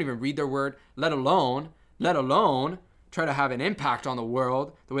even read their word, let alone try to have an impact on the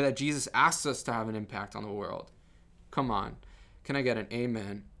world the way that Jesus asks us to have an impact on the world. Come on. Can I get an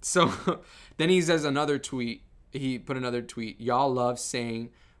amen? So then he says another tweet. He put another tweet. Y'all love saying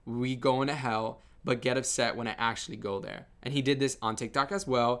we go into hell, but get upset when I actually go there. And he did this on TikTok as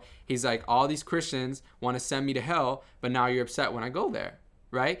well. He's like, all these Christians want to send me to hell, but now you're upset when I go there,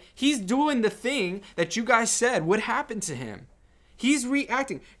 right? He's doing the thing that you guys said would happen to him. He's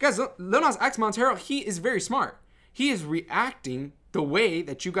reacting. Guys, Lil Nas X Montero, he is very smart. He is reacting the way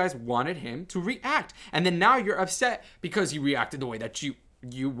that you guys wanted him to react. And then now you're upset because he reacted the way that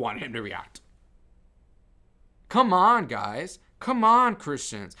you wanted him to react. Come on, guys. Come on,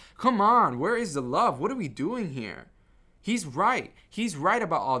 Christians. Come on. Where is the love? What are we doing here? He's right. He's right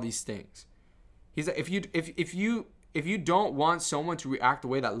about all these things. He's like, if you don't want someone to react the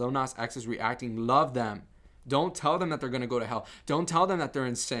way that Lil Nas X is reacting, love them. Don't tell them that they're going to go to hell. Don't tell them that they're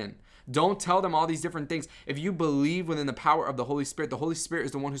in sin. Don't tell them all these different things. If you believe within the power of the Holy Spirit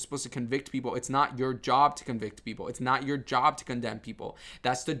is the one who's supposed to convict people. It's not your job to convict people. It's not your job to condemn people.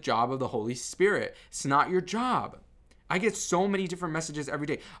 That's the job of the Holy Spirit. It's not your job. I get so many different messages every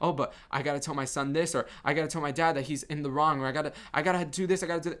day. Oh, but I got to tell my son this, or I got to tell my dad that he's in the wrong, or I got to do this, I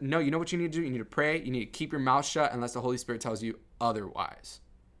got to do that. No, you know what you need to do? You need to pray. You need to keep your mouth shut unless the Holy Spirit tells you otherwise.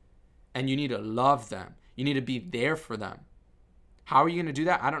 And you need to love them. You need to be there for them. How are you going to do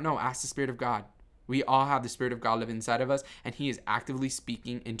that? I don't know. Ask the Spirit of God. We all have the Spirit of God living inside of us, and he is actively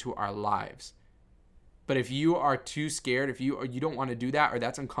speaking into our lives. But if you are too scared, if you don't want to do that, or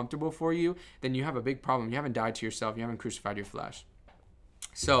that's uncomfortable for you, then you have a big problem. You haven't died to yourself. You haven't crucified your flesh.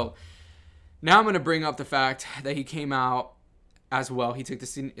 So now I'm going to bring up the fact that he came out as well. He took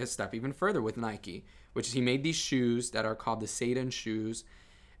this a step even further with Nike, which is he made these shoes that are called the Satan shoes,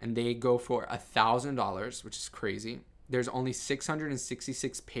 and they go for $1,000, which is crazy. There's only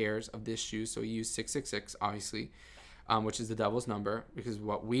 666 pairs of this shoe, so he used 666, obviously, which is the devil's number, because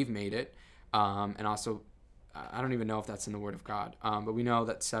what we've made it. And also, I don't even know if that's in the Word of God, but we know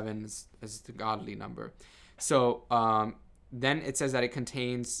that 7 is the godly number. So then it says that it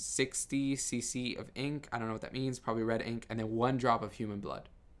contains 60 cc of ink. I don't know what that means, probably red ink, and then 1 drop of human blood.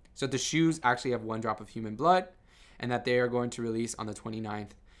 So the shoes actually have 1 drop of human blood, and that they are going to release on the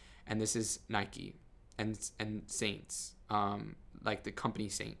 29th. And this is Nike and Saints, like the company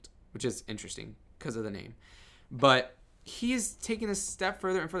Saint, which is interesting because of the name. But he's taking a step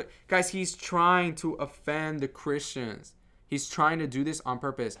further and further. Guys, he's trying to offend the Christians. He's trying to do this on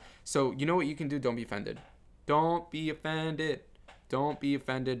purpose. So you know what you can do? Don't be offended. Don't be offended. Don't be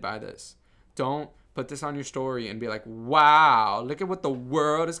offended by this. Don't put this on your story and be like, wow, look at what the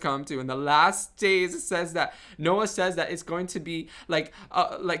world has come to. In the last days, it says that Noah says that it's going to be like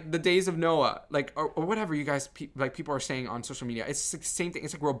the days of Noah, like or whatever you guys like people are saying on social media. It's the same thing.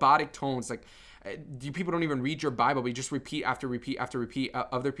 It's like robotic tones. Like People don't even read your Bible, but you just repeat after repeat after repeat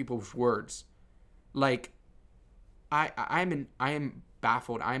other people's words. Like, I am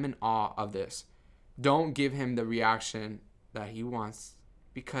baffled. I am in awe of this. Don't give him the reaction that he wants,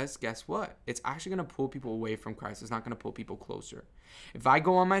 because guess what? It's actually going to pull people away from Christ. It's not going to pull people closer. If I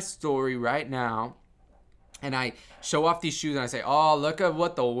go on my story right now and I show off these shoes and I say, oh, look at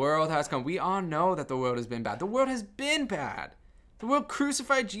what the world has come. We all know that the world has been bad. The world has been bad. The world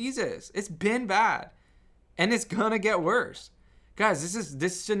crucified Jesus. It's been bad. And it's going to get worse. Guys,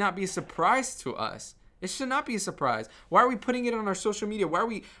 this should not be a surprise to us. It should not be a surprise. Why are we putting it on our social media? Why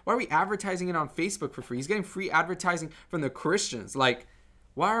are we advertising it on Facebook for free? He's getting free advertising from the Christians. Like,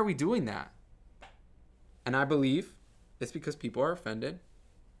 why are we doing that? And I believe it's because people are offended,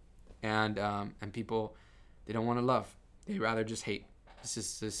 and people, they don't want to love. They rather just hate.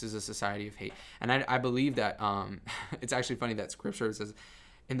 This is a society of hate. And I believe that it's actually funny that Scripture says,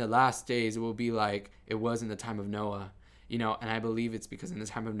 in the last days it will be like it was in the time of Noah. And I believe it's because in the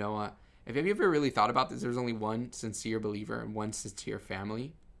time of Noah, have you ever really thought about this? There's only one sincere believer and one sincere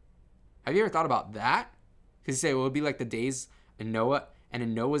family. Have you ever thought about that? Because you say, well, it would be like the days in Noah. And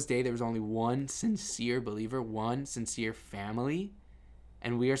in Noah's day, there was only one sincere believer, one sincere family.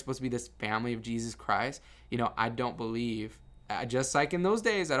 And we are supposed to be this family of Jesus Christ. I don't believe, just like in those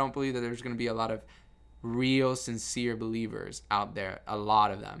days, I don't believe that there's going to be a lot of real sincere believers out there. A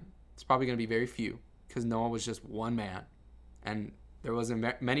lot of them. It's probably going to be very few, because Noah was just one man. And there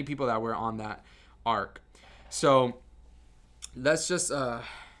wasn't many people that were on that ark. So let's just,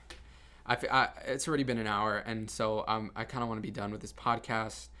 it's already been an hour. And so I kind of want to be done with this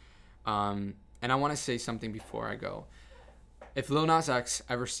podcast. And I want to say something before I go. If Lil Nas X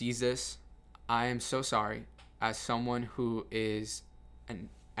ever sees this, I am so sorry. As someone who is an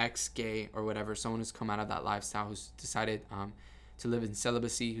ex-gay or whatever, someone who's come out of that lifestyle, who's decided to live in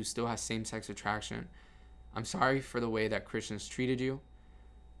celibacy, who still has same-sex attraction, I'm sorry for the way that Christians treated you.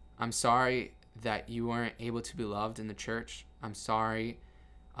 I'm sorry that you weren't able to be loved in the church. I'm sorry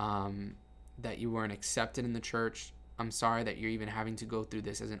that you weren't accepted in the church. I'm sorry that you're even having to go through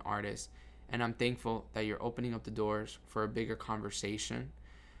this as an artist. And I'm thankful that you're opening up the doors for a bigger conversation,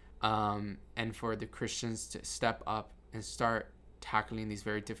 and for the Christians to step up and start tackling these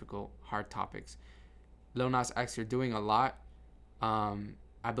very difficult, hard topics. Lil Nas X, you're doing a lot.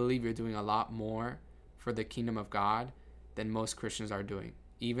 I believe you're doing a lot more for the kingdom of God than most Christians are doing.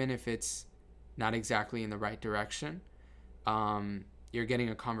 Even if it's not exactly in the right direction, you're getting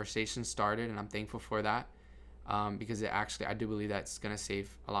a conversation started, and I'm thankful for that, because I do believe that's going to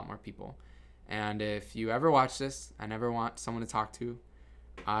save a lot more people. And if you ever watch this, I never want someone to talk to,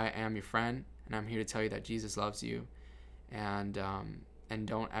 I am your friend, and I'm here to tell you that Jesus loves you, and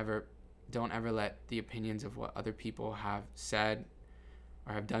don't ever let the opinions of what other people have said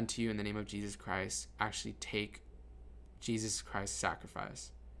or have done to you in the name of Jesus Christ actually take Jesus Christ's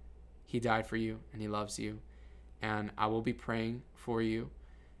sacrifice. He died for you, and he loves you, and I will be praying for you,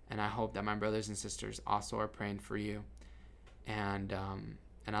 and I hope that my brothers and sisters also are praying for you, and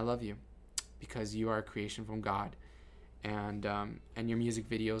I love you, because you are a creation from God, and your music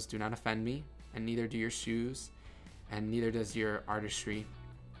videos do not offend me, and neither do your shoes, and neither does your artistry.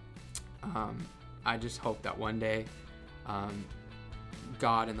 I just hope that one day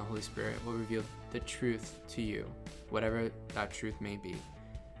God and the Holy Spirit will reveal the truth to you, whatever that truth may be.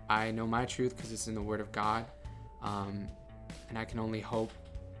 I know my truth because it's in the Word of God, and I can only hope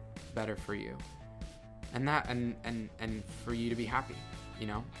better for you, and for you to be happy.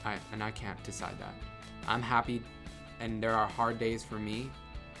 I can't decide that. I'm happy, and there are hard days for me,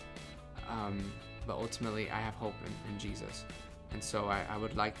 but ultimately I have hope in Jesus, and so I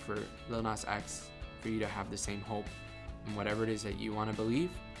would like for Lil Nas X, for you to have the same hope in whatever it is that you want to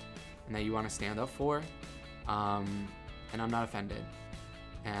believe and that you want to stand up for, and I'm not offended,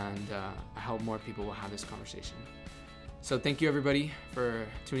 and I hope more people will have this conversation. So thank you, everybody, for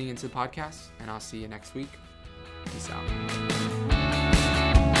tuning into the podcast, and I'll see you next week. Peace out.